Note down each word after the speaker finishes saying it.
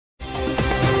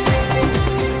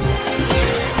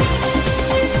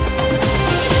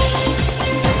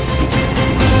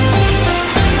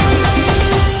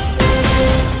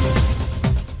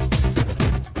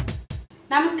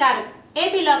నమస్కారం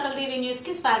AP local TV news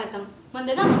కి స్వాగతం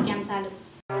ముందుగా ముఖ్యాంశాలు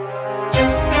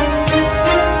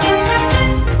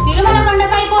తిరుమల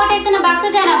కొండపై పోటెత్తిన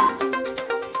భక్తజనం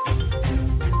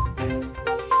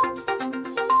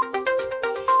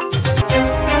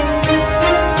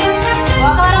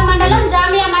గోకవరం మండలం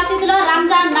జామియా మసీదులో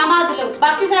రంజాన్ నమాజులు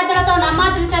భక్తి శ్రద్ధలతో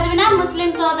నమాజులు చదివిన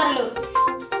ముస్లిం సోదరులు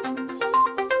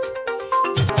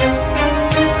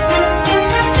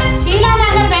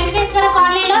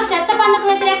కాలనీలో చెత్త పన్నుకు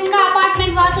వ్యతిరేకంగా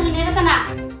అపార్ట్మెంట్ వాసులు నిరసన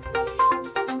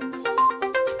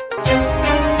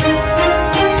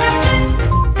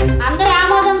అందరి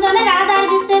ఆమోదంతోనే రహదారి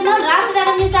విస్తీర్ణం రాష్ట్ర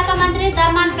రెవెన్యూ శాఖ మంత్రి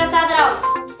ధర్మాన ప్రసాదరావు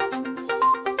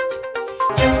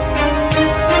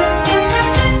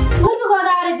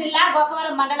తూర్పుగోదావరి జిల్లా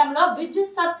గోకవరం మండలంలో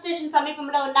విద్యుత్ సబ్ స్టేషన్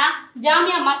సమీపంలో ఉన్న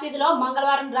జామియా మసీదులో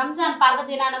మంగళవారం రంజాన్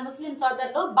పర్వదినాన ముస్లిం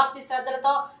సోదరులు భక్తి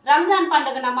శ్రద్ధలతో రంజాన్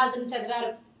పండుగ నమాజును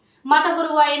చదివారు. మత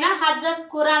గురువు అయిన హజ్రత్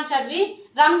ఖురాన్ చదివి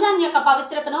రంజాన్ యొక్క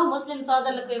పవిత్రతను ముస్లిం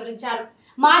సోదరులకు వివరించారు.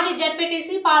 మాజీ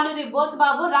జెడ్పీటీసీ పాలూరి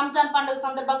బోసుబాబు రంజాన్ పండుగ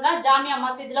సందర్భంగా జామియా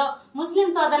మసీదులో ముస్లిం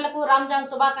సోదరులకు రంజాన్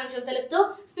శుభాకాంక్షలు తెలుపుతూ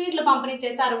స్వీట్లు పంపిణీ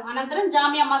చేశారు. అనంతరం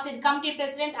జామియా మసీద్ committee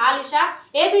president Alisha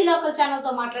AP local channel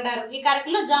తో మాట్లాడారు. ఈ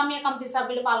కార్యక్రమంలో జామియా కమిటీ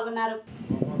సభ్యులు పాల్గొన్నారు.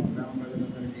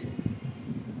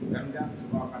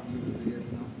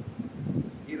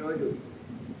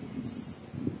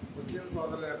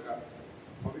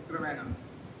 పవిత్రమైన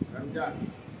రంజాన్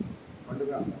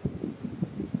పండుగ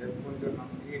జరుపుకుంటున్నాం.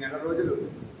 ఈ నెల రోజులు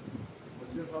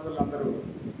ముస్లిం సోదరులందరూ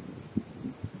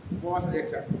ఉపవాస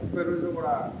దీక్ష 30 రోజులు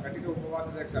కూడా గట్టిగా ఉపవాస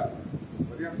దీక్ష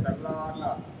ఉదయం తెల్లవారుల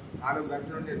 4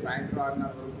 గంటల నుండి సాయంత్రం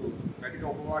 6:30 వరకు గట్టిగా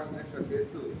ఉపవాస దీక్ష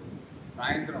చేస్తూ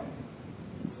సాయంత్రం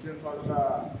ముస్లిం సోదరుల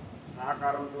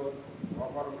సహకారంతో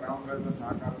గోకవరం గ్రామ ప్రజల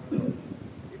సహకారంతో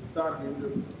ఇఫ్తార్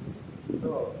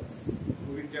విందుతో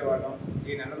ముగించేవాళ్ళం.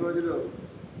 ఈ నెల రోజులు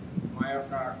మా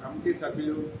యొక్క కమిటీ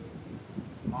సభ్యులు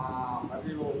మా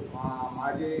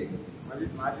మాజీ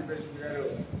ప్రెసిడెంట్ గారు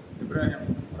ఇబ్రాహీం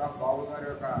బాబు గారి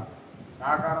యొక్క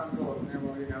సహకారంతో మేము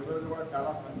ఈ నెల రోజులు కూడా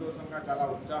చాలా సంతోషంగా చాలా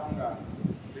ఉత్సాహంగా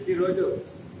ప్రతిరోజు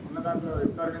ఉన్న దాంట్లో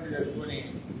ఇఫ్తార్ కింద జరుపుకొని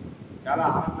చాలా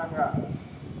ఆనందంగా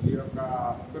ఈ యొక్క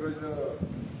 30 రోజులు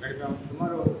గడిపాము.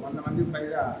 సుమారు 100 మందికి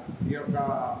పైగా ఈ యొక్క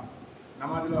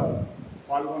నమాజ్లో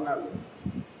పాల్గొన్నారు.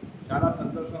 చాలా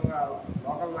సంతోషంగా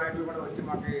లోకల్ నాయకులు కూడా వచ్చి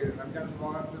మాకు రంజాన్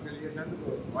శుభాకాంక్షలు తెలియజేసేందుకు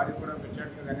వారికి కూడా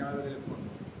ప్రత్యేకంగా ధన్యవాదాలు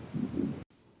తెలుపుకుంటున్నాం.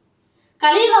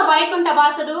 కలియుగ వైకుంఠ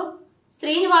వాసుడు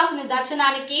శ్రీనివాసుని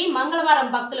దర్శనానికి మంగళవారం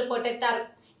భక్తులు పోటెత్తారు.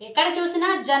 ఎక్కడ చూసినా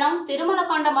జనం, తిరుమల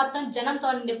కొండ మొత్తం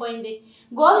జనంతో నిండిపోయింది.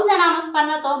 గోవింద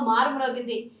నామస్మరణతో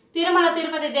మారుమ్రోగింది. తిరుమల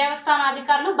తిరుపతి దేవస్థాన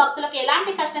అధికారులు భక్తులకు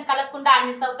ఎలాంటి కష్టం కలగకుండా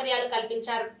అన్ని సౌకర్యాలు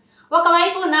కల్పించారు.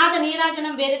 ఒకవైపు నాద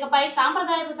నీరాజనం వేదికపై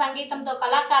సాంప్రదాయపు సంగీతంతో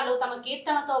కళాకారులు తమ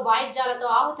కీర్తనతో వాయిద్యాలతో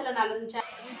ఆహుతులను అలరించారు.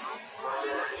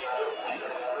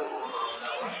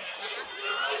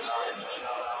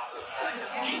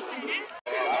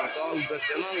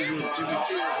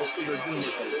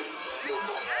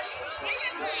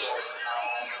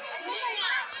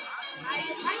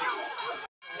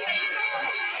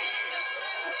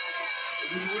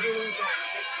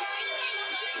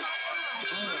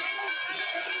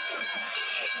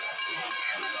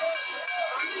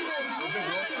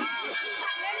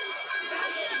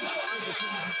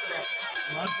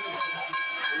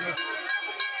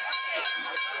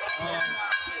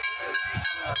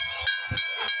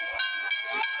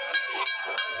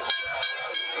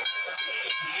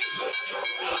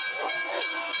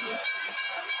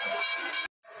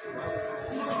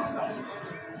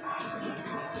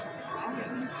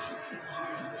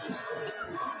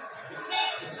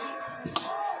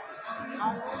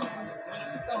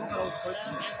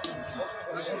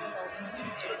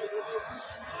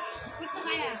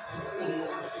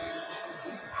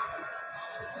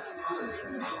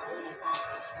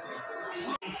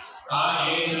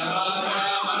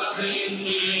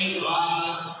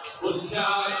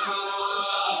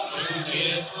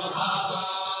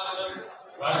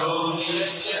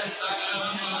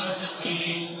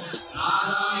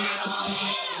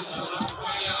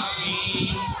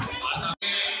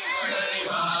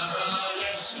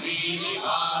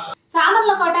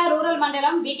 సామర్లకోట రూరల్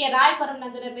మండలం వికే రాయపురం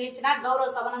నందు నిర్వహించిన గౌరవ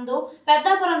సభనందు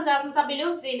పెద్దాపురం శాసనసభ్యులు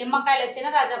శ్రీ నిమ్మకాయల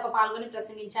చినరాజప్ప పాల్గొని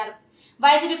ప్రసంగించారు.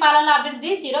 వైసీపీ పాలనలో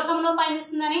అభివృద్ధి తిరోగమనం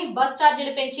పయనిస్తుందని, బస్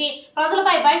ఛార్జీలు పెంచి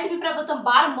ప్రజలపై వైసీపీ ప్రభుత్వం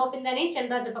భారం మోపిందని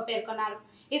చినరాజప్ప పేర్కొన్నారు.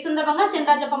 ఈ సందర్భంగా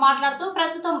చినరాజప్ప మాట్లాడుతూ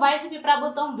ప్రస్తుతం వైసీపీ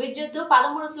ప్రభుత్వం విద్యుత్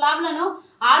 13 స్లాబ్లను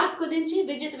 6కు కుదించి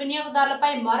విద్యుత్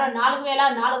వినియోగదారులపై మరో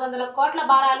 4,400 కోట్ల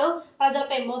భారాలు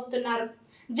ప్రజలపై మోపుతున్నారు.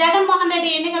 జగన్మోహన్ రెడ్డి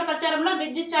ఎన్నికల ప్రచారంలో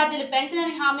విద్యుత్ ఛార్జీలు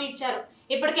పెంచనని హామీ ఇచ్చారు.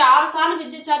 ఇప్పటికే 6 సార్లు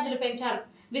విద్యుత్ ఛార్జీలు పెంచారు.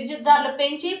 విద్యుత్ ధరలు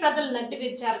పెంచి ప్రజలు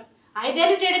నట్టివిచ్చారు. 5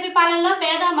 ఏళ్ల టీడీపీ పాలనలో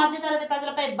పేద మధ్యతరగతి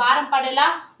ప్రజలపై భారం పడేలా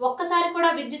ఒక్కసారి కూడా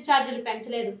విద్యుత్ ఛార్జీలు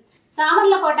పెంచలేదు.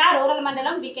 సామర్లకోట రూరల్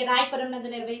మండలం వి.కే. రాయపురం నందు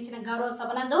నిర్వహించిన గౌరవ సభ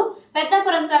నందు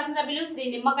పెద్దపురం శాసనసభ్యులు శ్రీ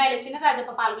నిమ్మకాయల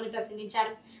చినరాజప్ప పాల్గొని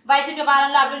ప్రసంగించారు. వైసీపీ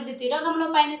పాలనలో అభివృద్ధి తిరోగమనంలో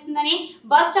పయనిస్తుందని,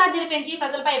 బస్ ఛార్జీలు పెంచి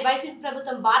ప్రజలపై వైసీపీ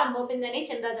ప్రభుత్వం భారం మోపిందని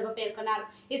చినరాజప్ప పేర్కొన్నారు.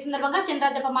 ఈ సందర్భంగా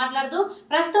చినరాజప్ప మాట్లాడుతూ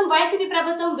ప్రస్తుతం వైసీపీ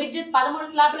ప్రభుత్వం విద్యుత్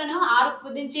 13 స్లాబులను 6కు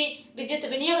కుదించి విద్యుత్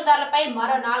వినియోగదారులపై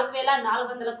మరో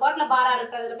 4,400 కోట్ల భారాలు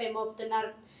ప్రజలపై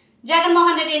మోపుతున్నారు.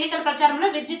 జగన్మోహన్ రెడ్డి ఎన్నికల ప్రచారంలో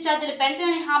విద్యుత్ ఛార్జీలు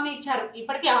పెంచాలని హామీ ఇచ్చారు.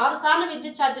 ఇప్పటికే 6 సార్లు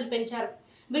విద్యుత్ ఛార్జీలు పెంచారు.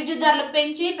 విద్యుత్ ధరలు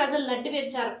పెంచి ప్రజలు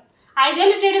నడ్డివిర్చారు. 5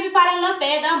 ఏళ్ల టీడీపీ పాలనలో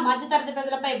పేద మధ్యతరగతి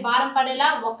ప్రజలపై భారం పడేలా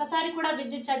ఒక్కసారి కూడా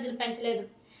విద్యుత్ ఛార్జీలు పెంచలేదు.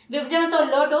 విభజనతో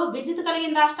లోటు విద్యుత్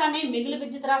కలిగిన రాష్ట్రాన్ని మిగులు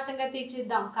విద్యుత్ రాష్ట్రంగా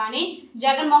తీర్చిద్దాం. కానీ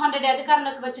జగన్మోహన్ రెడ్డి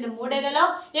అధికారంలోకి వచ్చిన 3 ఏళ్లలో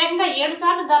ఏకంగా 7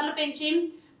 సార్లు ధరలు పెంచి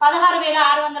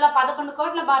 16,611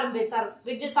 కోట్ల భారం వేశారు.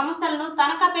 విద్యుత్ సంస్థలను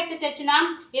తనఖా పెట్టి తెచ్చిన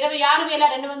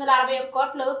 26,261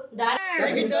 కోట్లు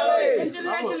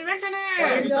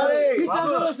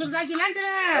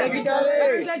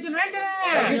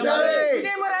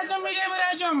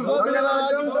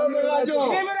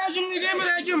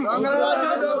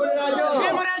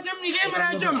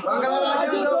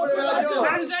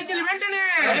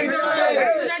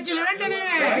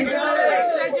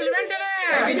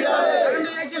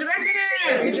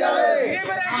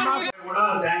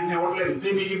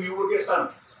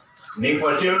నీకు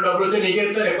ఫస్ట్ ఇయర్ డబ్బులు వస్తే నీకే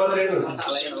ఇస్తారు, ఇబ్బంది లేదు.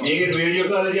 నీకు వీడియో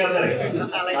కాల్ చేస్తారు.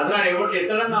 అసలు ఎవరు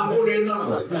ఇస్తారని నమ్మకం లేదు.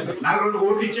 నాకు 2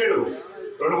 కోట్లు ఇచ్చాడు,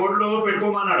 2 కోట్లు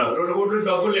పెట్టుకోమన్నాడు. 2 కోట్లు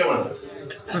డబ్బులు లేవంట.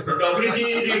 డబ్బులు ఇచ్చి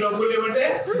నీ డబ్బులు లేవంటే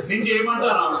నేను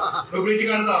చేయమంటాను. నువ్వు బ్రిడ్జ్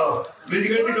కడతావు, బ్రిడ్జ్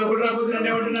కట్టి డబ్బులు రాకపోతే నన్ను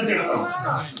ఏమంటే నన్ను తిడతావు.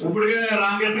 ఇప్పుడుగా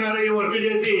రామకృష్ణ గారు ఈ వర్క్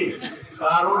చేసి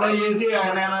ఆ రోడ్లు చేసి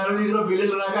ఆయన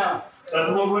బిల్లులు లాగా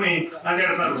చదువుకోని నన్ను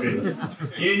తిడతారు.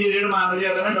 ఏం చేసాడు మా అన్న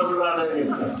చేతనే డబ్బులు రాలేదని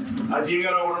చెప్తాను. ఆ సీన్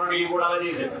గారు ఒకటి కూడా అలా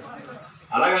చేశాడు.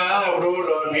 అలాగా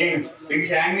ఇప్పుడు నీకు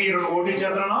శాంక్షన్ 2 కోట్లు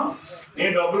ఇచ్చేస్తాను,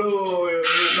 నేను డబ్బులు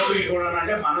ఇవ్వడం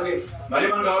అంటే మనది మళ్ళీ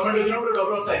మన గవర్నమెంట్ వచ్చినప్పుడు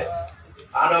డబ్బులు వస్తాయి.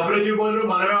 ఆ డబ్బులు వచ్చి పోతే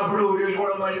మనమే అప్పుడు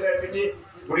కూడా మంచి తప్పించి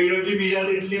ఇప్పుడు ఈ రోజు మీ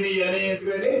ఇడ్లీని ఇవన్నీ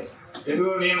ఎందుకని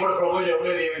ఎందుకు నేను కూడా ప్రపోజ్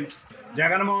చెప్పలేదు ఏమీ.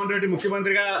 జగన్మోహన్ రెడ్డి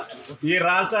ముఖ్యమంత్రిగా ఈ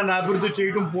రాష్ట్రాన్ని అభివృద్ధి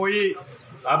చేయడం పోయి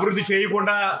అభివృద్ధి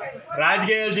చేయకుండా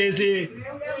రాజకీయాలు చేసి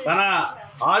తన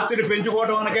ఆస్తులు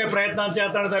పెంచుకోవడానికే ప్రయత్నం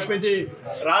చేస్తాడు తప్పించి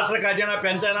రాష్ట్ర ఖజానా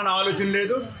పెంచాలని ఆలోచన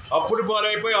లేదు. అప్పుడు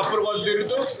పోలైపోయి అప్పుడు కోసం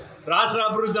తిరుగుతూ రాష్ట్ర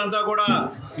అభివృద్ధి అంతా కూడా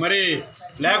మరి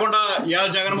లేకుండా ఇవాళ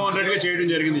జగన్మోహన్ రెడ్డిగా చేయడం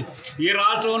జరిగింది. ఈ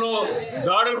రాష్ట్రంలో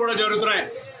దాడులు కూడా జరుగుతున్నాయి.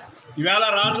 ఇవాళ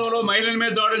రాష్ట్రంలో మహిళల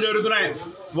మీద దాడులు జరుగుతున్నాయి.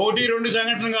 1-2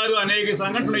 సంఘటనలు కాదు, అనేక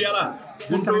సంఘటనలు ఇవాళ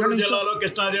గుంటూరు జిల్లాలో,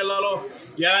 కృష్ణా జిల్లాలో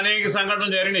అనేక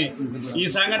సంఘటనలు జరిగినాయి. ఈ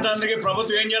సంఘటనలకి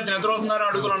ప్రభుత్వం ఏం చేస్తే నిద్రపోతున్నారని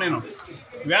అడుగుతున్నాను నేను.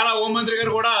 ఇవాళ హోంమంత్రి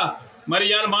గారు కూడా మరి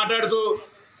ఇవాళ మాట్లాడుతూ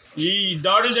ఈ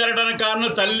దాడులు జరగడానికి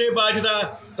కారణం తల్లిని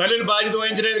బాధ్యత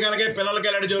వహించలేదు కనుక పిల్లలకి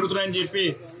ఎలాంటి జరుగుతున్నాయని చెప్పి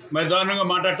మరి దారుణంగా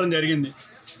మాట్లాడటం జరిగింది.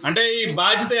 అంటే ఈ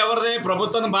బాధ్యత ఎవరిదే?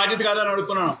 ప్రభుత్వం బాధ్యత కాదని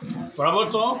అడుగుతున్నాను.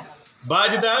 ప్రభుత్వం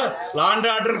బాధ్యత లా అండ్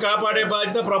ఆర్డర్ కాపాడే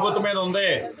బాధ్యత ప్రభుత్వం మీద ఉంది.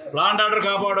 లా అండ్ ఆర్డర్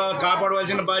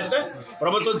కాపాడవలసిన బాధ్యత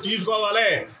ప్రభుత్వం తీసుకోవాలి.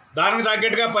 దానికి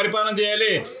తగ్గట్టుగా పరిపాలన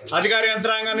చేయాలి. అధికార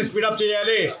యంత్రాంగాన్ని స్పీడప్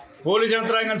చేయాలి, పోలీస్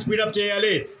యంత్రాంగాన్ని స్పీడప్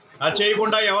చేయాలి. అది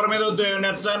చేయకుండా ఎవరి మీద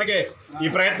నెత్తడానికి ఈ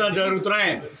ప్రయత్నాలు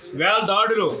జరుగుతున్నాయి. వేళ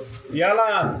దాడులు ఇలా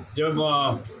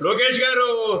లోకేష్ గారు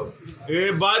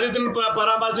బాధితులను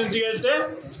పరామర్శించి వెళ్తే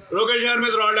లోకేష్ గారి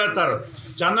మీద రాళ్ళు వేస్తారు.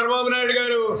 చంద్రబాబు నాయుడు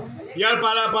గారు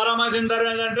ఇవాళ పరామర్శించారు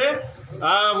ఏంటంటే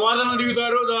వాదనలు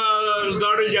దిగుతారు,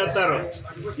 దాడులు చేస్తారు.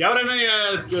 ఎవరైనా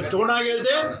చూడడానికి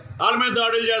వెళ్తే వాళ్ళ మీద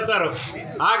దాడులు చేస్తారు.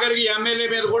 ఆఖరికి ఎమ్మెల్యే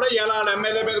మీద కూడా ఇలా వాళ్ళ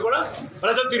ఎమ్మెల్యే మీద కూడా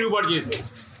ప్రజలు తిరుగుబాటు చేశారు.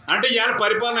 అంటే ఇవాళ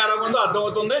పరిపాలన ఎలా ఉందో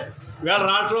అర్థమవుతుంది. ఇవాళ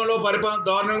రాష్ట్రంలో పరిపాలన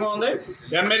దారుణంగా ఉంది.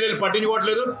 ఎమ్మెల్యేలు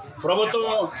పట్టించుకోవట్లేదు.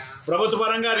 ప్రభుత్వ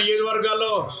పరంగా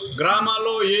నియోజకవర్గాల్లో,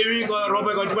 గ్రామాల్లో ఏమీ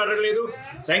రూపాయి ఖర్చు పెట్టట్లేదు.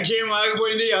 సంక్షేమం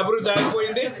ఆగిపోయింది, అభివృద్ధి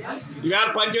ఆగిపోయింది. ఇవాళ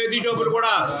పంచాయతీ డబ్బులు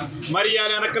కూడా మరి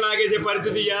ఇవాళ వెనక్కి లాగేసే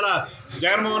పరిస్థితి ఇవాళ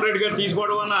జగన్మోహన్ రెడ్డి గారు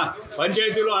తీసుకోవడం వల్ల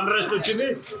పంచాయతీలో అన్రెస్ట్ వచ్చింది.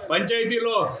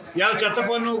 పంచాయతీలో ఇవాళ చెత్త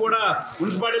పన్ను కూడా,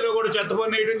 మున్సిపాలిటీలో కూడా చెత్త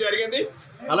పన్ను వేయడం జరిగింది.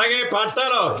 అలాగే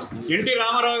పట్టాలు ఎన్టీ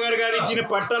రామారావు గారు ఇచ్చిన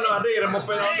పట్టాలు అంటే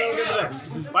 30 సంవత్సరాల కింద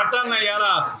పట్టాలను ఇవాళ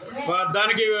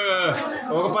దానికి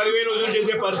ఒక 10,000 వసూలు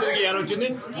చేసే పరిస్థితికి ఇవాళ వచ్చింది.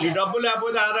 ఈ డబ్బులు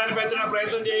లేకపోతే ఆదాయాన్ని పెంచడానికి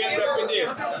ప్రయత్నం చేయాలని తప్పించి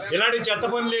ఇలాంటి చెత్త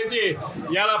పనులు వేసి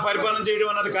ఇవాళ పరిపాలన చేయడం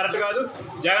అన్నది కరెక్ట్ కాదు.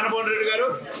 జగన్మోహన్ రెడ్డి గారు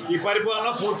ఈ పరిపాలన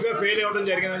పూర్తిగా ఫెయిల్ అవ్వడం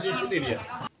జరిగిందని చెప్పి తెలియదు.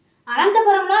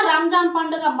 అనంతపురంలో రంజాన్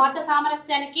పండుగ మత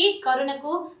సామరస్యానికి,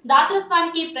 కరుణకు,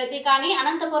 దాతృత్వానికి ప్రతీక అని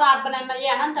అనంతపురం అర్బన్ ఎమ్మెల్యే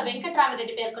అనంత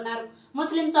వెంకటరామిరెడ్డి పేర్కొన్నారు.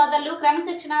 ముస్లిం సోదరులు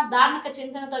క్రమశిక్షణ, ధార్మిక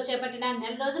చింతనతో చేపట్టిన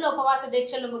నెల రోజుల ఉపవాస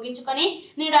దీక్షలు ముగించుకొని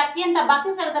నేడు అత్యంత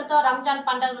భక్తి శ్రద్ధలతో రంజాన్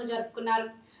పండుగను జరుపుకున్నారు.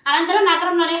 అనంతరం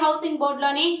నగరంలోని హౌసింగ్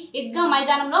బోర్డులోని ఈద్గా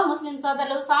మైదానంలో ముస్లిం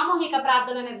సోదరులు సామూహిక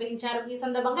ప్రార్థనలు నిర్వహించారు. ఈ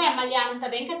సందర్భంగా ఎమ్మెల్యే అనంత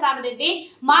వెంకటరామిరెడ్డి,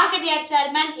 మార్కెట్ యార్డ్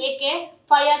చైర్మన్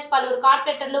𝐾𝐃𝐕𝐄𝐦, పలువురు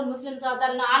కార్పొరేటర్లు ముస్లిం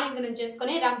సోదరులను ఆలింగనం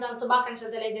చేసుకుని రంజాన్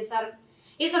శుభాకాంక్షలు తెలియజేశారు.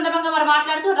 ఈ సందర్భంగా వారు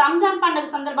మాట్లాడుతూ రంజాన్ పండుగ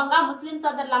సందర్భంగా ముస్లిం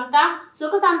సోదరులంతా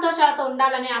సుఖ సంతోషాలతో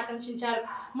ఉండాలని ఆకాంక్షించారు.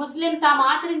 ముస్లిం తాము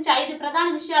ఆచరించే 5 ప్రధాన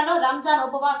విషయాల్లో రంజాన్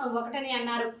ఉపవాసం ఒకటని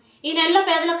అన్నారు. ఈ నెలలో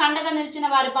పేదలకు అండగా నిలిచిన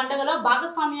వారి పండుగలో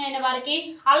భాగస్వామ్యం అయిన వారికి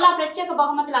అల్లా ప్రత్యేక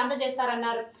బహుమతులు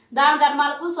అందజేస్తారన్నారు. దాన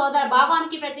ధర్మాలకు, సోదర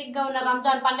భావానికి ప్రతీకగా ఉన్న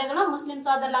రంజాన్ పండుగను ముస్లిం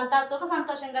సోదరులంతా సుఖ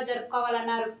సంతోషంగా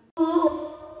జరుపుకోవాలన్నారు.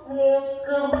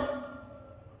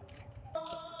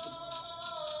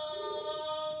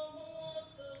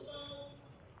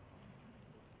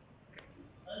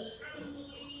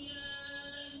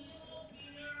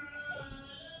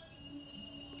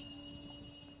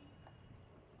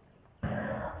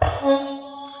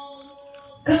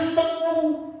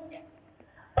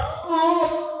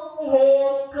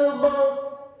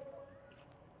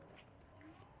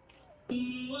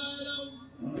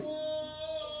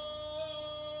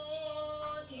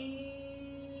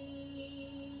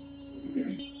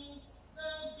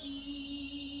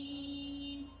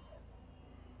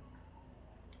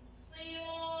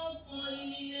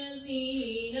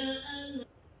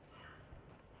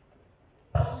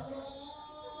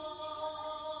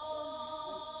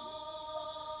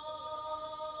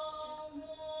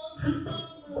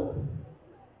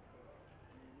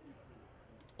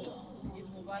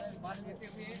 मुबारकबाद देते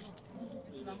हुए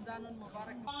इस रमजान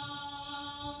मुबारक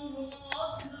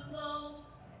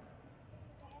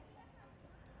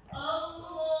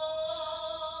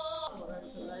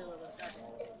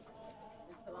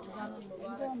इस रमजान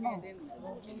मुबारक के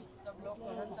दिन सब लोग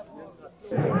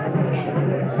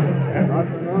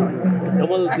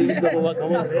कमल कमल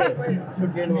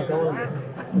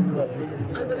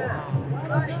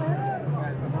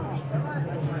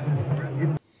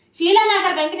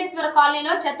శ్రీలానగర్ వెంకటేశ్వర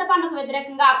కాలనీలో చెత్త పన్నుకు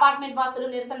వ్యతిరేకంగా అపార్ట్మెంట్ వాసులు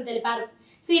నిరసన తెలిపారు.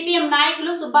 సిపిఎం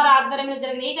నాయకులు సుబ్బారావు ఆధ్వర్యంలో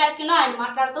జరిగిన ఈ కార్యక్రమంలో ఆయన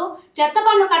మాట్లాడుతూ చెత్త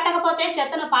పన్ను కట్టకపోతే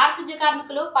చెత్తను పారిశుధ్య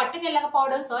కార్మికులు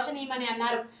పట్టుకెళ్లకపోవడం శోచనీయమని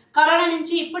అన్నారు. కరోనా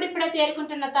నుంచి ఇప్పుడిప్పుడే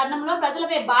తేరుకుంటున్న తరుణంలో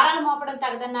ప్రజలపై భారాలు మోపడం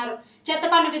తగదన్నారు. చెత్త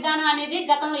పన్ను విధానం అనేది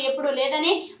గతంలో ఎప్పుడూ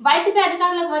లేదని, వైసీపీ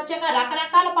అధికారంలోకి వచ్చాక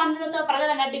రకరకాల పన్నులతో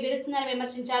ప్రజల నడ్డి విరుస్తుందని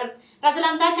విమర్శించారు.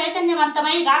 ప్రజలంతా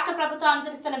చైతన్యవంతమై రాష్ట్ర ప్రభుత్వం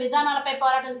అనుసరిస్తున్న విధానాలపై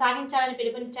పోరాటం సాగించాలని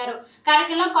పిలుపునిచ్చారు.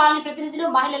 కార్యక్రమంలో కాలనీ ప్రతినిధులు,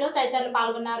 మహిళలు తదితరులు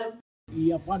పాల్గొన్నారు. ఈ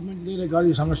అపార్ట్మెంట్ దగ్గర కాదు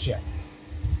ఈ సమస్య,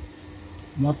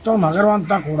 మొత్తం నగరం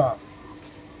అంతా కూడా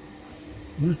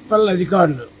మున్సిపల్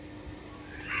అధికారులు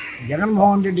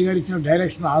జగన్మోహన్ రెడ్డి గారు ఇచ్చిన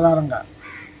డైరెక్షన్ ఆధారంగా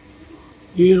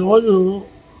ఈరోజు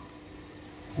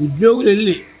ఉద్యోగులు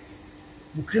వెళ్ళి,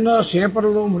 ముఖ్యంగా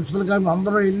సేపర్లు, మున్సిపల్ కార్మికులు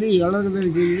అందరూ వెళ్ళి ఇళ్ల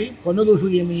దగ్గరికి వెళ్ళి పన్ను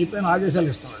దూసులు చేయమని చెప్పి ఆయన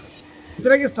ఆదేశాలు ఇస్తున్నారు,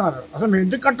 వ్యతిరేకిస్తున్నారు. అసలు మేము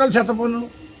ఎందుకు కట్టాలి చెత్త పన్ను,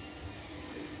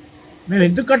 మేము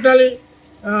ఎందుకు కట్టాలి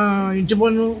ఇంటి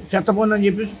పన్ను, చెత్త పన్ను అని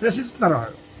చెప్పేసి ప్రశ్నిస్తున్నారు.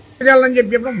 వాళ్ళు వెళ్ళాలని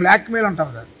చెప్పి బ్లాక్మెయిల్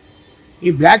అంటారు కదా, ఈ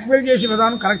బ్లాక్మెయిల్ చేసే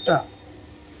విధానం కరెక్టా?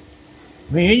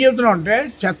 మేము ఏం చెబుతున్నాం అంటే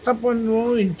చెత్త పన్ను,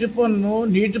 ఇంటి పన్ను,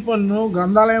 నీటి పన్ను,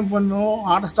 గ్రంథాలయం పన్ను,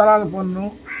 ఆట స్థలాల పన్ను,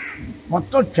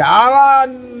 మొత్తం చాలా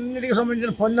అన్నిటికి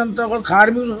సంబంధించిన పన్ను అంతా కూడా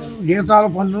కార్మికులు జీతాల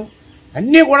పన్ను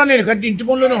అన్నీ కూడా నేను కట్టి ఇంటి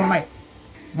పన్నులోనే ఉన్నాయి.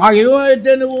 మాకు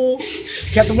ఏమైతే నువ్వు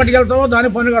చెత్త పట్టుకెళ్తావో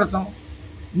దాని పన్ను కడతాం,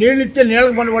 నీళ్ళు ఇస్తే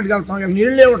నీళ్ళకి పన్ను పట్టుకెళ్తాం,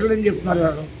 నీళ్ళు ఇవ్వట్లేదని చెప్తున్నారు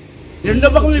వాళ్ళు. రెండో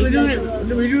పక్కన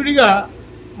విడివిడిగా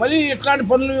మళ్ళీ ఇట్లాంటి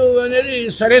పనులు అనేది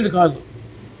సరైనది కాదు.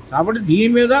 కాబట్టి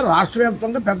దీని మీద రాష్ట్ర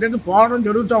వ్యాప్తంగా పెద్ద ఎత్తున పోరాటం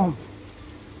జరుగుతూ ఉంది,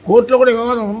 కోర్టులో కూడా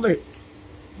వివాదం ఉంది.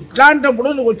 ఇట్లాంటప్పుడు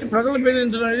నువ్వు వచ్చి ప్రజలు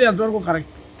బెదిరించడం అనేది అంతవరకు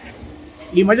కరెక్ట్.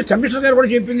 ఈ మధ్య కమిషనర్ గారు కూడా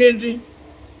చెప్పింది ఏంటి,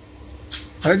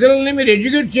 ప్రజల్ని మీరు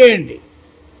ఎడ్యుకేట్ చేయండి.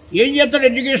 ఏం చేస్తాడు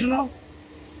ఎడ్యుకేషను?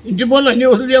 ఇంటి పనులు అన్నీ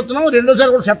వసూలు చేస్తున్నాం, రెండోసారి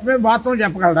కూడా చెత్త మీద మాత్రం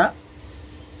చెప్పగలడా?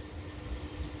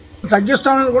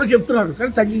 తగ్గిస్తామని కూడా చెప్తున్నారు,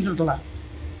 కానీ తగ్గించట్లా,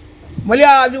 మళ్ళీ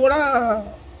అది కూడా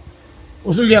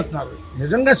వసూలు చేస్తున్నారు.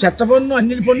 నిజంగా చెత్త పన్ను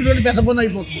అన్నిటి పన్నులు పెద్ద పన్ను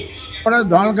అయిపోతుంది. కూడా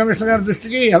జోనల్ కమిషనర్ గారి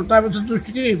దృష్టికి, హెల్త్ ఆఫీసర్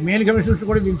దృష్టికి, మెయిన్ కమిషనర్ దృష్టికి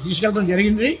కూడా దీన్ని తీసుకెళ్ళడం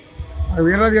జరిగింది.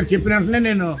 వీరరాజు గారు చెప్పిన వెంటనే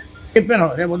నేను చెప్పాను,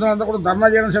 రేపు ఉదయం అంతా కూడా ధర్నా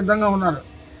చేయడం సిద్ధంగా ఉన్నారు.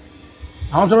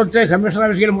 అవసరం వస్తే కమిషనర్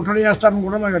ఆఫీస్కి వెళ్ళి ముట్టడి చేస్తారని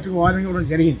కూడా మనకి గట్టిగా వార్నింగ్ ఇవ్వడం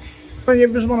జరిగింది. అని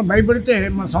చెప్పేసి మనం భయపడితే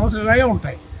మన సమస్యలు ఇలాగే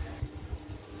ఉంటాయి.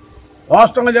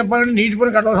 వాస్తవంగా చెప్పాలంటే నీటి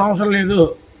పన్ను కట్టాల్సిన అవసరం లేదు,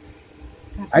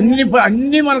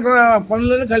 అన్నీ మనకు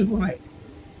పనులను కలిపి ఉన్నాయి.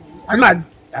 అది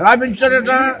ఎలా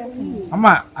పెంచుతాడట అమ్మ,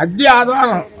 అద్దె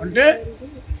ఆధారం అంటే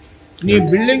నీ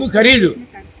బిల్డింగ్ ఖరీదు,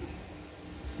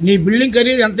 నీ బిల్డింగ్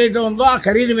ఖరీదు ఎంతైతే ఉందో ఆ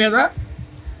ఖరీదు మీద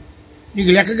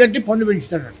నీకు లెక్క కట్టి పన్ను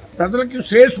పెంచుతాడట. ప్రజలకి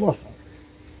శ్రేయస్సు కోసం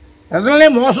ప్రజలనే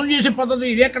మోసం చేసే పద్ధతి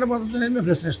ఇది ఎక్కడ పద్ధతి అనేది మేము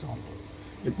ప్రశ్నిస్తూ ఉన్నాం.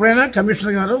 ఎప్పుడైనా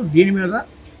కమిషనర్ గారు దీని మీద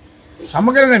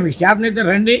సమగ్రంగా మీకు చేతనైతే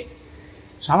రండి,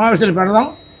 సమావేశాలు పెడదాం,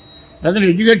 ప్రజలు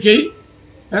ఎడ్యుకేట్ చేయి,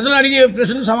 ప్రజలు అడిగే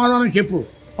ప్రశ్నలు సమాధానం చెప్పు,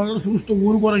 ప్రజలు చూస్తూ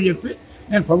ఊరుకోరని చెప్పి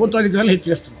నేను ప్రభుత్వ అధికారులు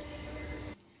హెచ్చరిస్తున్నాను.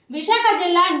 విశాఖ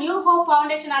జిల్లా న్యూ హోప్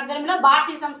ఫౌండేషన్ ఆధ్వర్యంలో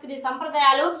భారతీయ సంస్కృతి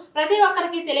సంప్రదాయాలు ప్రతి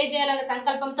ఒక్కరికి తెలియజేయాలనే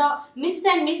సంకల్పంతో మిస్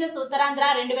అండ్ మిసెస్ ఉత్తరాంధ్ర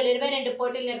 2022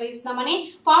 పోటీలు నిర్వహిస్తున్నామని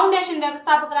ఫౌండేషన్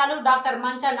వ్యవస్థాపకురాలు డాక్టర్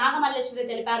మంచా నాగమల్లేశ్వరి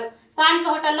తెలిపారు. స్థానిక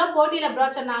హోటల్లో పోటీల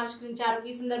బ్రోచర్ను ఆవిష్కరించారు.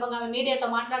 ఈ సందర్భంగా మీడియాతో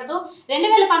మాట్లాడుతూ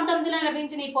 2019లో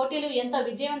నిర్వహించిన ఈ పోటీలు ఎంతో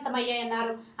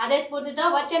విజయవంతమయ్యాయన్నారు. అదే స్ఫూర్తితో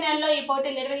వచ్చే నెలలో ఈ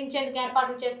పోటీలు నిర్వహించేందుకు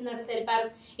ఏర్పాట్లు చేస్తున్నట్లు తెలిపారు.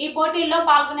 ఈ పోటీల్లో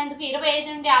పాల్గొనేందుకు 25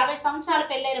 నుండి 60 సంవత్సరాల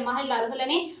పెళ్లైన మహిళలు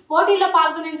అర్హులని, పోటీల్లో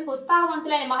పాల్గొనేందుకు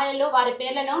ఉత్సాహవంతులైన మహిళలు వారి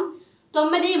పేర్లను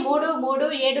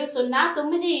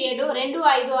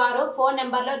 9337097256 ఫోన్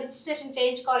నెంబర్లో రిజిస్ట్రేషన్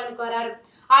చేయించుకోవాలని కోరారు.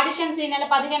 ఆడిషన్స్ ఈ నెల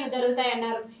 15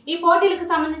 జరుగుతాయన్నారు. ఈ పోటీలకు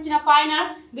సంబంధించిన ఫైనల్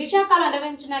విశాఖలో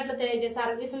నిర్వహించినట్లు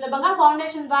తెలియజేశారు. ఈ సందర్భంగా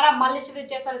ఫౌండేషన్ ద్వారా మల్లేశ్వరి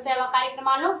చేస్తున్న సేవా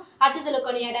కార్యక్రమాలను అతిథులు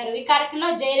కొనియాడారు. ఈ కార్యక్రమంలో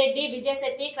జయరెడ్డి,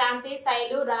 విజయశెట్టి, క్రాంతి,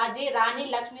 శైలు, రాజీ, రాణి,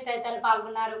 లక్ష్మి తదితరులు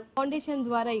పాల్గొన్నారు. ఫౌండేషన్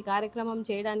ద్వారా ఈ కార్యక్రమం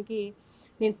చేయడానికి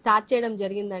నేను స్టార్ట్ చేయడం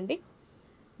జరిగిందండి.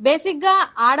 బేసిక్గా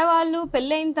ఆడవాళ్ళు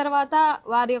పెళ్ళైన తర్వాత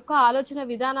వారి యొక్క ఆలోచన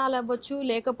విధానాలు అవ్వచ్చు,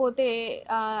 లేకపోతే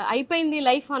అయిపోయింది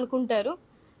లైఫ్ అనుకుంటారు.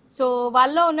 సో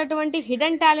వాళ్ళలో ఉన్నటువంటి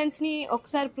హిడెన్ టాలెంట్స్ని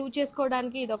ఒకసారి ప్రూవ్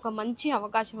చేసుకోవడానికి ఇది ఒక మంచి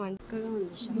అవకాశం అండి.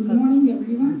 Good morning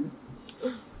everyone.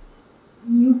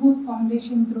 New hope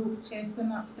foundation through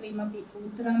చేస్తున్న శ్రీమతి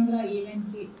ఉత్తరాంధ్ర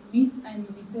ఈవెంట్కి miss and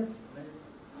Mrs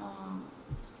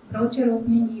brochure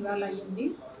opening ఇవాళ అయ్యింది.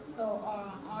 సో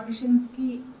ఆడిషన్స్కి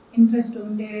ఇంట్రెస్ట్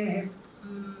ఉండే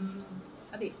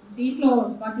అది దీంట్లో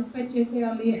పార్టిసిపేట్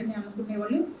చేసేయాలి అని అనుకునే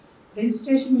వాళ్ళు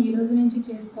రిజిస్ట్రేషన్ ఈ రోజు నుంచి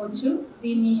చేసుకోవచ్చు.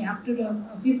 దీన్ని అప్ టు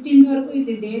 15 వరకు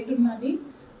ఇది డేట్ ఉన్నది.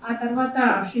 ఆ తర్వాత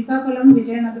శ్రీకాకుళం,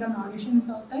 విజయనగరం ఆడిషన్స్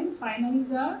అవుతాయి.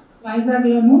 ఫైనల్గా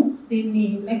వైజాగ్లోను దీన్ని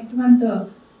నెక్స్ట్ మంత్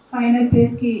ఫైనల్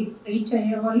ప్లేస్కి రీచ్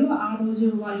అయ్యేవాళ్ళు ఆ రోజు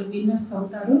వాళ్ళు విన్నర్స్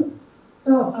అవుతారు.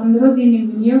 సో అందరూ దీన్ని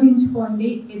వినియోగించుకోండి.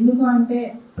 ఎందుకు అంటే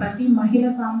ప్రతి మహిళ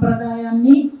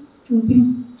సాంప్రదాయాన్ని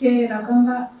చూపించే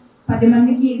రకంగా 10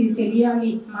 మందికి ఇది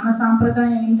తెలియాలి. మన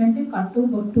సాంప్రదాయం ఏంటంటే కట్టు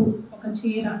బొట్టు, ఒక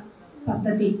చీర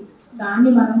పద్ధతి. దాన్ని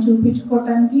మనం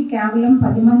చూపించుకోవటానికి కేవలం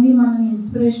 10 మంది మనల్ని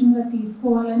ఇన్స్పిరేషన్గా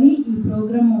తీసుకోవాలని ఈ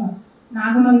ప్రోగ్రాము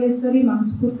నాగమల్లేశ్వరి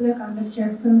మనస్ఫూర్తిగా కండక్ట్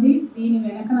చేస్తుంది. దీని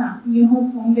వెనకన న్యూ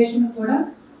హోప్ ఫౌండేషన్ కూడా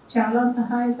చాలా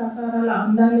సహాయ సహకారాలు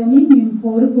అందాలని మేము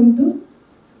కోరుకుంటూ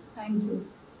థ్యాంక్ యూ.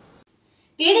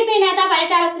 టీడీపీ నేత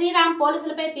పరిటాల శ్రీరామ్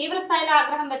పోలీసులపై తీవ్ర స్థాయిలో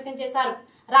ఆగ్రహం వ్యక్తం చేశారు.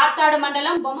 రాప్తాడు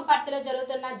మండలం బొమ్మపర్తిలో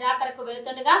జరుగుతున్న జాతరకు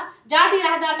వెళుతుండగా జాతీయ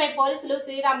రహదారిపై పోలీసులు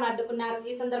శ్రీరామ్ను అడ్డుకున్నారు.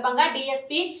 ఈ సందర్భంగా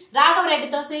డీఎస్పీ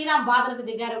రాఘవరెడ్డితో శ్రీరామ్ వాదనకు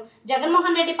దిగారు.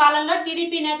 జగన్మోహన్ రెడ్డి పాలనలో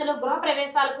టీడీపీ నేతలు గృహ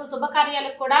ప్రవేశాలకు,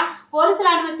 శుభకార్యాలకు కూడా పోలీసుల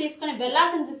అనుమతి తీసుకుని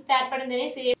వెళ్లాల్సిన దుస్థితి ఏర్పడిందని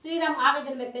శ్రీరామ్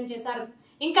ఆవేదన వ్యక్తం చేశారు.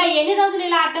 ఇంకా ఎన్ని రోజులు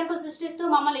ఇలా అడ్డంకు సృష్టిస్తూ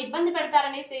మమ్మల్ని ఇబ్బంది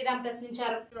పెడతారని శ్రీరామ్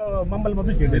ప్రశ్నించారు.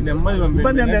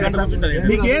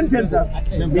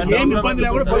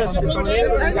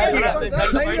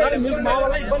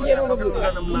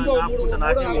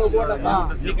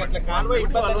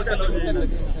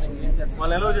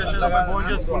 ఫోన్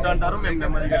చేసుకుంటా అంటారు, మేము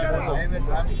నెమ్మదిగా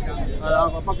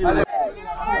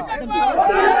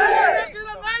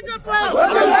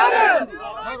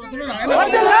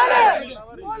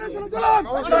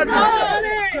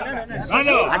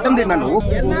అడ్డం తిన్నాను.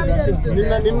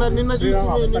 నిన్న చూసి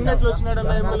నిన్నట్లు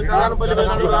వచ్చినాడన్న ఎమ్మెల్యే కాలానపల్లి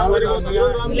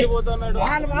రామపల్లి పోతున్నాడు.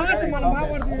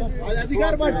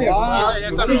 అధికార పార్టీ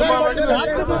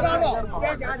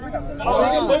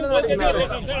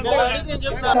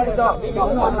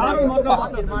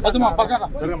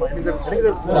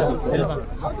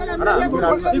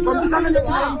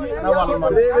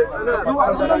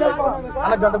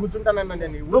గంట కూర్చుంటానన్నా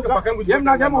నేను పక్కన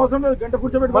గంట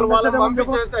కూర్చోబెట్టి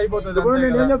అయిపోతుంది.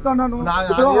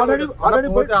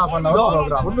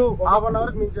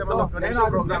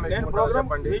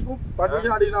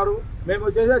 అడిగినారు మేము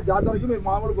వచ్చేసి జాతరకి మీరు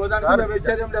మామూలు గోదావరి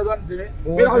వచ్చేది లేదు అంటే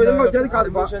మీరు ఆ విధంగా వచ్చేది కాదు.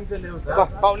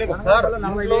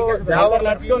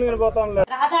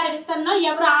 రహదారి విస్తరణలో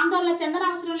ఎవరు ఆందోళన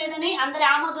చెందనవసరం లేదని, అందరి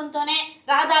ఆమోదంతోనే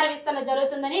రహదారి విస్తరణ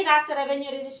జరుగుతుందని రాష్ట్ర రెవెన్యూ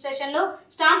రిజిస్ట్రేషన్లు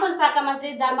స్టాంపుల శాఖ మంత్రి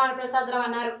ధర్మాన ప్రసాదరావు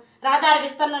అన్నారు. రహదారి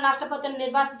విస్తరణలో నష్టపోతున్న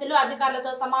నిర్వాసితులు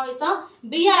అధికారులతో సమావేశం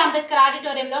బిఆర్ అంబేద్కర్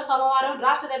ఆడిటోరియంలో సోమవారం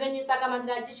రాష్ట్ర రెవెన్యూ శాఖ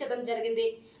మంత్రి అధ్యక్షతన జరిగింది.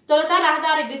 తొలుత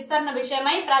రహదారి విస్తరణ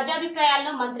విషయమై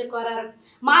ప్రజాభిప్రాయాలను మంత్రి కోరారు.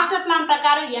 మాస్టర్ ప్లాన్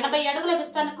ప్రకారం 80 అడుగుల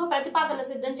విస్తరణకు ప్రతిపాదనలు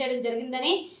సిద్ధం చేయడం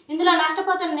జరిగిందని, ఇందులో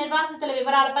నష్టపోతున్న నిర్వాసితుల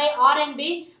వివరాలపై R&B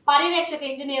పర్యవేక్షక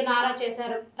ఇంజనీర్ను ఆరా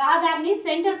చేశారు. రహదారిని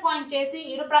సెంటర్ పాయింట్ చేసి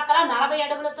ఇరు ప్రక్కల 40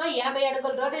 అడుగులతో 80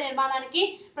 అడుగుల రోడ్డు నిర్మాణానికి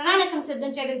ప్రణాళికను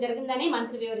సిద్ధం చేయడం జరిగిందని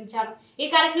మంత్రి వివరించారు. ఈ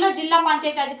కార్యక్రమంలో జిల్లా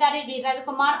పంచాయతీ అధికారి వి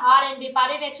రవికుమార్, ఆర్ఎండ్బి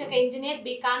పర్యవేక్షక ఇంజనీర్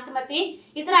బి 𝐏𝐸𝐿,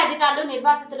 ఇతర అధికారులు,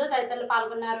 నిర్వాసితులు తదితరులు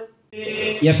పాల్గొన్నారు.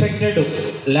 ఎఫెక్టెడ్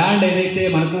ల్యాండ్ ఏదైతే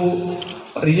మనకు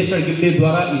రిజిస్టర్డ్ గిఫ్ట్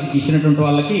ద్వారా ఇచ్చినటువంటి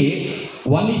వాళ్ళకి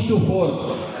 1:4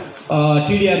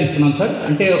 టీడీఆర్ ఇస్తున్నాం సార్.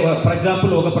 అంటే ఫర్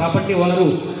ఎగ్జాంపుల్ ఒక ప్రాపర్టీ ఓనరు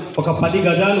ఒక 10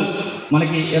 గజాలు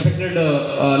మనకి ఎఫెక్టెడ్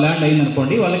ల్యాండ్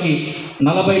అయిందనుకోండి, వాళ్ళకి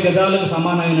 40 గజాలకు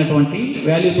సమానమైనటువంటి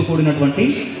వాల్యూతో కూడినటువంటి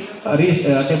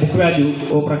అంటే బుక్ వాల్యూ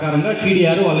ప్రకారంగా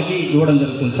టీడీఆర్ వాళ్ళకి ఇవ్వడం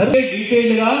జరుగుతుంది సార్.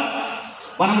 డీటెయిల్డ్గా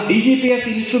మనం డీజీపీఎస్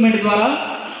ఇన్స్ట్రుమెంట్ ద్వారా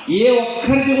ఏ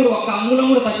ఒక్కరికి కూడా ఒక్క అంగుళం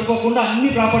కూడా తప్పిపోకుండా అన్ని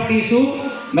ప్రాపర్టీసు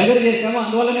మెజర్ చేసాము.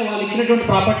 అందువల్లనే వాళ్ళు ఇచ్చినటువంటి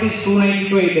ప్రాపర్టీస్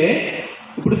 292 అయితే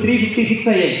ఇప్పుడు 356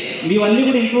 అయ్యాయి. మీవన్నీ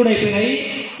కూడా ఇంక్లూడ్ అయిపోయినాయి.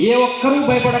 ఏ ఒక్కరూ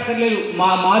భయపడక్కర్లేదు.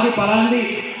 మాది పలాంది,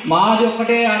 మాది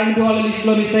ఒక్కటే ఆర్ఎండ్బి వాళ్ళ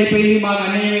లిస్టులో మిస్ అయిపోయింది, మాకు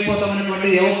అన్యాయం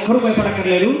అయిపోతామన్నటువంటిది ఏ ఒక్కరూ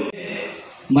భయపడక్కర్లేదు.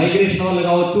 మైగ్రేషన్ వాళ్ళు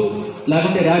కావచ్చు,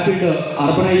 లేకుంటే ర్యాపిడ్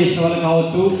అర్బనైజేషన్ వాళ్ళు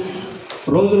కావచ్చు,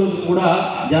 రోజు రోజు కూడా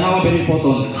జనాభా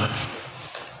పెరిగిపోతుంది.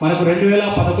 మనకు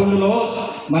 2011లో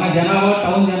మన జనాభా,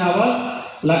 టౌన్ జనాభా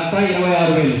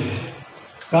 1,26,000.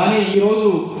 కానీ ఈరోజు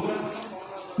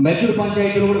మెచ్యూర్డ్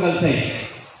పంచాయతీలు కూడా కలిసాయి.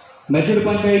 మెచ్యూర్డ్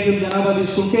పంచాయతీలు జనాభా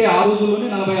తీసుకుంటే ఆ రోజుల్లోనే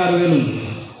 46,000 ఉంది.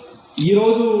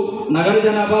 ఈరోజు నగర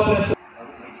జనాభా ప్లస్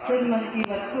సార్ మనకి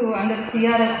work under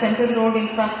CRF central road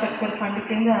infrastructure fund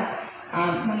కింద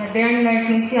మన డే అండ్ నైట్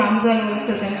నుంచి ఆముదాల వలస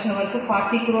జంక్షన్ వరకు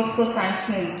 40 crores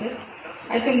శాంక్షన్ అయింది సార్.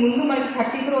 అయితే ముందు మనకి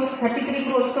 33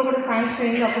 crores కూడా శాంక్షన్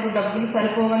అయింది. అప్పుడు డబ్బులు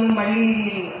సరిపోవని మళ్ళీ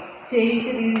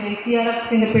చేయించి సిఆర్ఎఫ్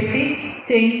కింద పెట్టి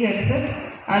చేయించారు సార్.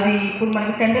 అది ఇప్పుడు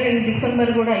మనకి టెండర్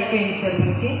డిసెంబర్ కూడా అయిపోయింది సార్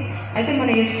మనకి. అయితే మన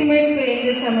ఎస్టిమేట్స్ ఏం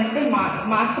చేసామంటే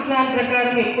మాస్టర్ ప్లాన్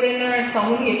ప్రకారం ఎప్పుడైనా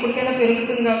టౌన్ ఎప్పటికైనా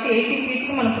పెరుగుతుంది కాబట్టి 80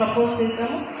 feetకి మనం ప్రపోజ్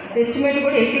చేసాము. ఎస్టిమేట్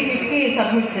కూడా 80 feetకి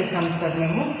సబ్మిట్ చేసాము సార్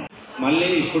మేము. మళ్ళీ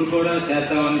ఇప్పుడు కూడా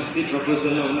చేద్దామనేసి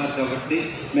ప్రపోజల్లో ఉన్నారు కాబట్టి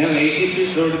మేము 80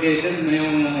 feet రోడ్కి అయితే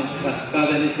మేము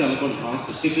కాదనేసి అనుకుంటున్నాం.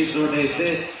 60 feet రోడ్ అయితే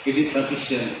ఇట్ ఈస్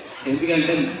సఫిషియంట్.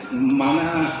 ఎందుకంటే మన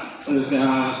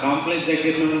కాంప్లెక్స్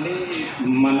దగ్గర నుండి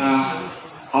మన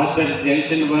హాస్పిటల్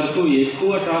జంక్షన్ వరకు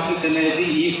ఎక్కువ ట్రాఫిక్ అనేది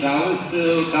ఈ ట్రావెల్స్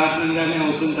కారణంగానే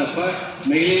అవుతుంది తప్ప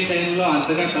మిగిలిన టైంలో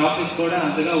అంతగా ట్రాఫిక్ కూడా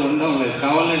అంతగా ఉండడం లేదు.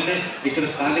 కావాలంటే ఇక్కడ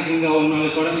స్థానికంగా ఉన్న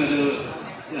వాళ్ళు కూడా మీరు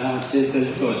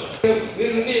తెలుసుకోవచ్చు.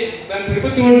 మీరు దాని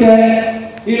తిరుపతి ఉంటే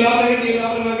ఈ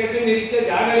లోపల మార్కెట్ మీరు ఇచ్చే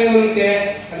జాగా ఏమైనా ఉంటే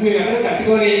అది మీరు ఎక్కడ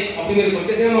కట్టుకొని అప్పుడు మీరు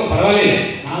కొట్టేసేమో పర్వాలేదు.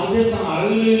 నా ఉద్దేశం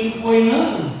అడుగులు వెళ్ళిపోయినా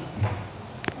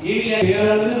ఏమి లేదు.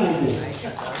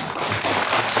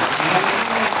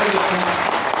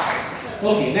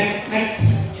 ఓకే నెక్స్ట్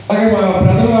అలాగే మా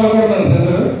బ్రదర్ వాళ్ళు కూడా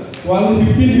సార్, వాళ్ళు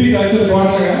 15 feet అవుతుంది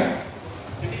టోటల్గా.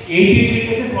 80 feet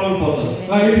అయితే 12 పోతుంది.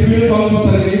 80 feet 12 పోతుంది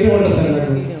సార్. 80 ఉంటుంది సార్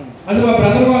నాకు. అది మా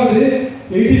బ్రదర్ వాళ్ళది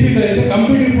 80 feet అయితే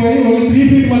కంప్లీట్ పోయి ఓన్లీ 3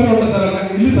 feet మాత్రం ఉంటుంది సార్.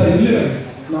 నాకు ఇల్లు సార్, ఇల్లు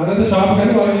నాదంతా షాప్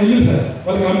కానీ వాళ్ళకి ఇల్లు సార్.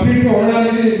 వాళ్ళు కంప్లీట్గా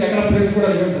ఉండడానికి ఎక్కడ ప్లేస్ కూడా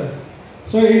లేదు సార్.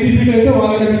 సో 80 feet అయితే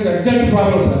వాళ్ళకి ఎగ్జాక్ట్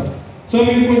ప్రాబ్లం సార్. సో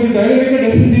మీరు కొంచెం డైరెక్ట్గా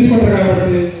డెసిషన్ తీసుకుంటారు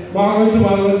కాబట్టి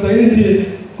వాళ్ళ దయించి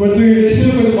కొంచెం ఈ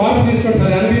డెసిషన్ కొంచెం మార్పు తీసుకోండి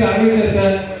సార్. అన్ని ఆర్గనైజ్ చేస్తే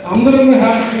అందరూ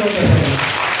హ్యాపీగా ఉంటారు sir.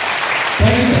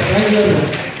 Thank you sir. Thank you.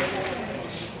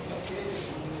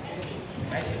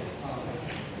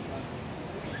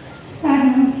 Sir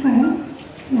నమస్కారం.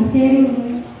 నా పేరు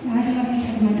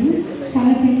రాజలక్ష్మి.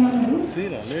 చాలా చిన్నవాడు,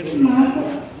 మాకు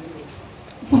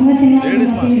చాలా చిన్నవాడు.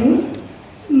 నా పేరు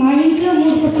మా ఇంట్లో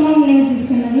 3 కుటుంబాలు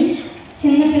నివసిస్తున్నది.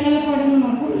 చిన్న పిల్లలు కూడా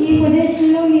మాకు. ఈ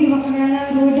ప్రదేశంలో మీరు ఒకవేళ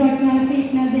రోడ్డు 14 feet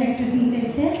ఎక్స్టెన్షన్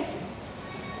చేస్తే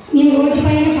మేము రోడ్డు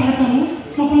పైన పడతాము.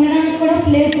 మాకు ఉండడానికి కూడా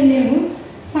ప్లేస్ లేవు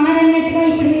సార్ అన్నట్టుగా.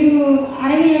 ఇప్పుడు మీరు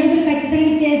 60 అడుగులు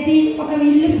ఖచ్చితంగా చేసి ఒక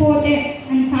ఇల్లు పోతే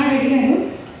అని సార్ అడిగారు.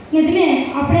 నిజమే,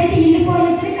 అప్పుడైతే ఇల్లు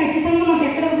పోయినా సరే ఖచ్చితంగా మాకు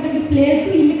ఎక్కడ ఒక ప్లేస్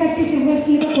ఇల్లు కట్టేసి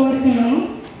ఇవ్వాల్సిందిగా కోరుతున్నాము.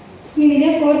 మేము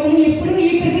ఇదే కోరుతున్నాము. ఎప్పుడు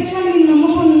ఈ ప్రభుత్వాన్ని మేము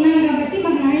నమ్ముకొని ఉన్నాం కాబట్టి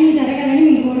మాకు న్యాయం జరగాలని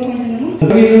మేము కోరుకుంటున్నాము.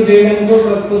 చేయడానికో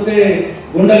కాకపోతే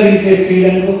గుండాగిరి చేసి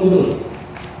చేయడానికో కుదరదు.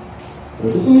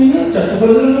 ప్రభుత్వం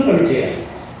చట్టపరులను పనిచేయాలి.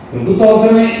 ప్రభుత్వ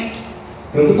అవసరమే.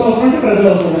 ప్రభుత్వ అవసరం అంటే ప్రజల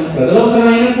అవసరమే. ప్రజల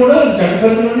అవసరమైనా కూడా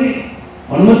చట్టపరులని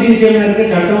అనుమతించే మేరకే,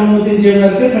 చట్టం అనుమతించే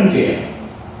మేరకే పనిచేయాలి.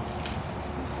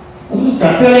 అందుకు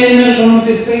చట్టాలు ఏమైనా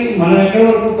అనుమతిస్తాయి. మనం ఎక్కడి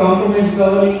వరకు కాంప్రమైజ్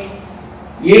కావాలి,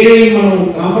 ఏవేవి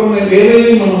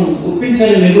మనం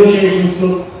ఒప్పించాలి నెగోషియేషన్స్లో,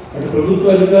 అటు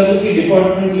ప్రభుత్వ అధికారులకి,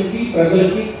 డిపార్ట్మెంట్లకి,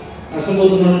 ప్రజలకి,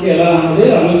 నష్టపోతున్నకి ఎలా అన్నది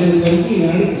ఆలోచించడానికి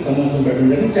ఈనాడు సమావేశం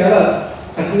పెట్టండి. చాలా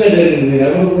చక్కగా జరిగింది. మీరు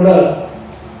ఎవరు కూడా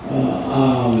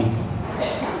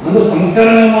అందరూ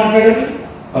సంస్కారంగా మాట్లాడారు,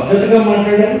 పద్ధతిగా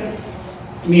మాట్లాడారు.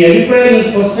 మీ అభిప్రాయాలు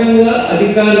స్పష్టంగా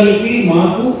అధికారులకి,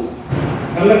 మాకు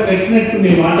కళ్ళకు కట్టినట్టు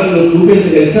మీ మాటల్లో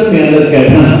చూపించగలిగి సార్ మీ అందరికీ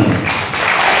అభినందన.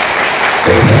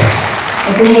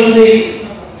 అటువంటి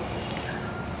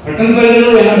పట్టణ ప్రజలు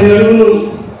 80 అడుగులు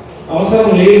అవసరం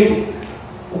లేదు,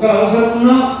 ఒక అవసరం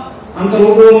ఉన్నా అంత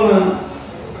రూపంలో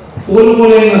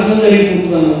కోలుకోలేని నష్టం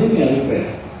జరిగిపోతుంది అన్నది మీ అభిప్రాయం.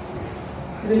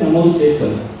 అది నమోదు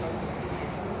చేస్తాను.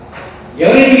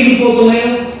 ఎవరైతే ఇల్లు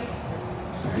పోతున్నాయో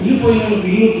ఇల్లు పోయిన వాళ్ళకి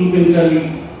ఇల్లు చూపించాలి,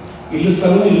 ఇల్లు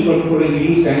స్థలం ఇల్లు కట్టుకోవడానికి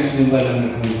ఇల్లు శాంక్షన్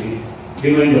ఇవ్వాలన్నటువంటి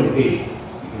డిమాండ్ ఒకటి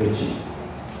ఇక్కడ వచ్చింది.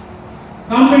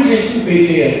 కాంపెన్సేషన్ పే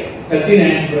చేయాలి, 13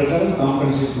 యాక్ట్ ప్రకారం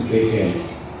కాంపెన్సేషన్ పే చేయాలి.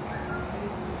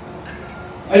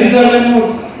 అధికారులను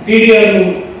టీడీఆర్లు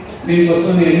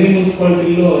దీనికోసం అన్ని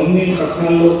మున్సిపాలిటీల్లో అన్ని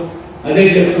పట్టణాల్లో అదే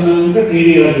చేస్తున్నామంటే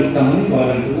టీడీఆర్ ఇస్తామని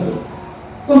వాళ్ళు అంటున్నారు.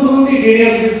 కొంతమంది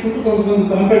టీడీఆర్ తీసుకుంటూ కొంతమంది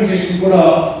కాంపెన్సేషన్ కూడా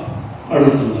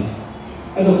అడుగుతున్నారు.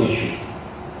 అదొక ఇష్యూ.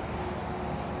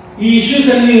 ఈ ఇష్యూస్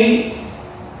అన్నీ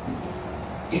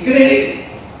ఇక్కడే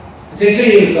సెటిల్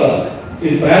అయ్యేవి కాదు.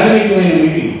 ఇది ప్రాథమికమైన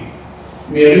మీటింగ్.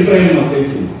 మీ అభిప్రాయం మాకు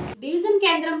తెలిసింది. డివిజన్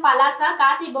కేంద్రం పలాస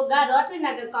కాశీబొగ్గ రోటరీ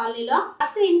నగర్ కాలనీలో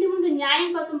భర్త ఇంటి ముందు న్యాయం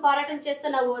కోసం పోరాటం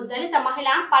చేస్తున్న ఓ దళిత మహిళ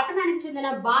పట్టణానికి చెందిన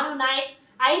భాను నాయక్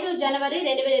 5 జనవరి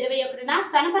 2021న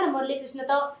సనపల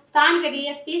మురళీకృష్ణతో స్థానిక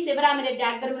డీఎస్పీ శివరామిరెడ్డి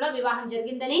ఆధ్వర్యంలో వివాహం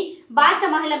జరిగిందని బాధిత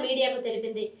మహిళ మీడియాకు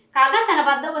తెలిపింది. కాగా తన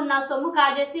వద్ద ఉన్న సొమ్ము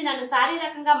కాజేసి నన్ను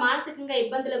శారీరకంగా మానసికంగా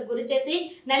ఇబ్బందులకు గురి చేసి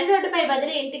నడి రోడ్డుపై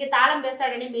వదిలి ఇంటికి తాళం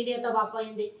వేశాడని మీడియాతో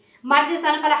వాపోయింది. మర్ది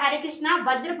సనపల హరికృష్ణ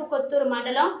వజ్రపు కొత్తూరు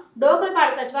మండలం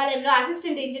డోకులపాడు సచివాలయంలో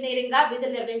అసిస్టెంట్ ఇంజనీరింగ్ గా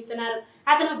విధులు నిర్వహిస్తున్నారు.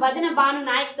 అతను వదిన భాను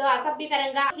నాయక్ తో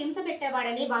అసభ్యకరంగా హింస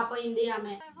పెట్టేవాడని వాపోయింది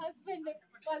ఆమె.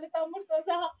 వాళ్ళ తమ్ముడితో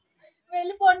సహా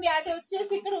వెళ్ళిపోండి, అది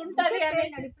వచ్చేసి ఇక్కడ ఉంటది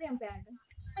అనేసి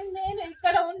నేను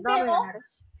ఇక్కడ ఉంటేమో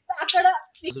అక్కడ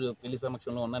పెళ్లి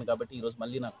సమక్షంలో ఉన్నాను కాబట్టి ఈరోజు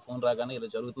మళ్ళీ నాకు ఫోన్ రాగానే ఇలా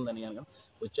జరుగుతుందని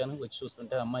వచ్చాను. వచ్చి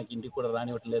చూస్తుంటే అమ్మాయికి ఇంటికి కూడా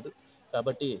రానివ్వట్లేదు.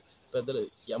 కాబట్టి పెద్దలు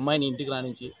ఈ అమ్మాయిని ఇంటికి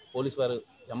రానించి పోలీసు వారు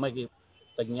అమ్మాయికి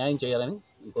తగిన న్యాయం చేయాలని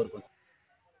కోరుకుంటున్నాను.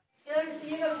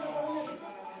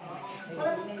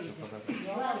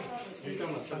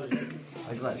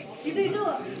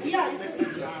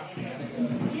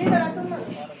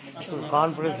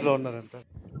 కాన్ఫరెన్స్ లో ఉన్నారంట.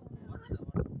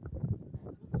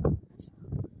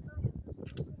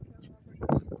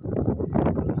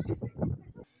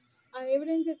 ఆ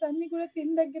ఎవిడెన్సెస్ అన్ని కూడా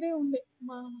తిని దగ్గరే ఉండే,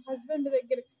 మా హస్బెండ్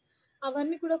దగ్గర.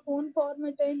 అవన్నీ కూడా ఫోన్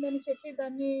ఫార్మేట్ అయిందని చెప్పి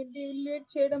దాన్ని డిలీట్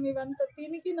చేయడం, ఇవంతా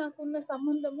దీనికి నాకున్న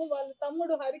సంబంధము వాళ్ళ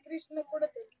తమ్ముడు హరికృష్ణ కూడా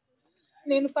తెలుసు.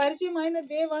 నేను పరిచయం అయిన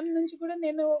డే 1 నుంచి కూడా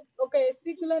నేను ఒక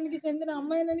ఎస్సీ కులానికి చెందిన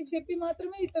అమ్మాయినని చెప్పి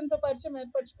మాత్రమే ఇతనితో పరిచయం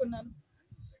ఏర్పరచుకున్నాను.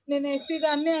 నేను ఎస్సీ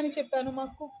దాన్నే అని చెప్పాను,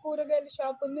 మాకు కూరగాయల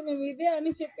షాప్ ఉంది, మేము ఇదే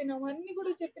అని చెప్పినాము. అన్నీ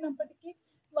కూడా చెప్పినప్పటికీ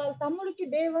వాళ్ళ తమ్ముడికి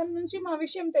డే 1 నుంచి మా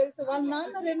విషయం తెలుసు. వాళ్ళ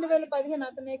నాన్న 2015,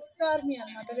 అతను ఎక్స్ ఆర్మీ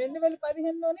అన్నమాట.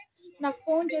 2015లోనే నాకు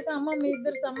ఫోన్ చేసి అమ్మ మీ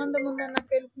ఇద్దరు సంబంధం ఉందని నాకు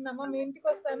తెలిసిందమ్మా, మీ ఇంటికి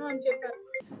వస్తాను అని చెప్పారు.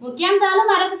 ముఖ్యాంశాలు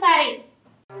మరొకసారి.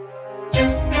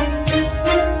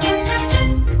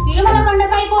 తిరుమల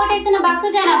కొండపై పోటెత్తిన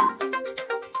భక్తజనం.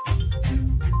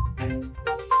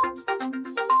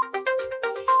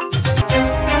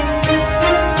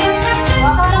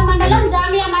 గోకవరం మండలం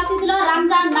జామియా మసీదులో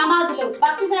రంజాన్ నమాజులు.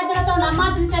 భక్తి శ్రద్ధలతో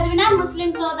నమాజులు చదివిన ముస్లిం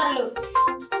సోదరులు.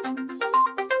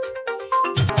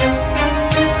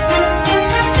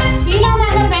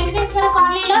 శ్రీరానగర్ వెంకటేశ్వర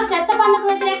కాలనీలో చెత్త పన్నుకు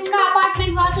వ్యతిరేకంగా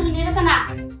అపార్ట్మెంట్ వాసులు నిరసన.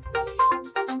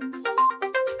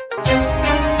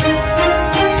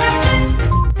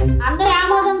 అందరి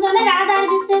ఆమోదంతోనే రహదారి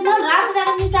విస్తీర్ణం. రాష్ట్ర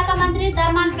రెవెన్యూ శాఖ మంత్రి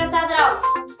ధర్మాన ప్రసాదరావు.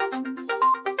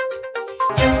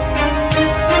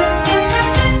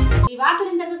 ఈ వార్తలు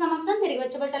ఇంతటితో సమాప్తం. తిరిగి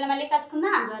వచ్చే బట్టలు మళ్ళీ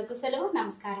కలుసుకుందాం. అంతవరకు సెలవు.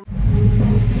 నమస్కారం.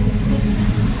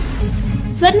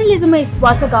 జర్నలిజమే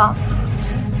శ్వాసగా,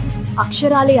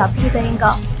 అక్షరాలే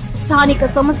అభ్యుదయంగా స్థానిక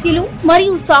సమస్యలు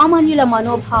మరియు సామాన్యుల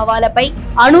మనోభావాలపై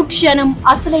అనుక్షణం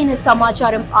అసలైన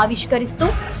సమాచారం ఆవిష్కరిస్తూ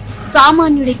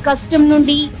సామాన్యుడి కష్టం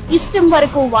నుండి ఇష్టం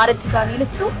వరకు వారధిగా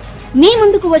నిలుస్తూ మీ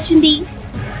ముందుకు వచ్చింది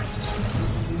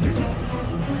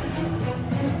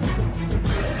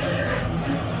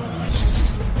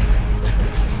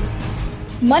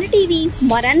మన టీవీ,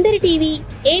 మనందరి టీవీ,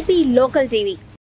 ఏపీ లోకల్ టీవీ.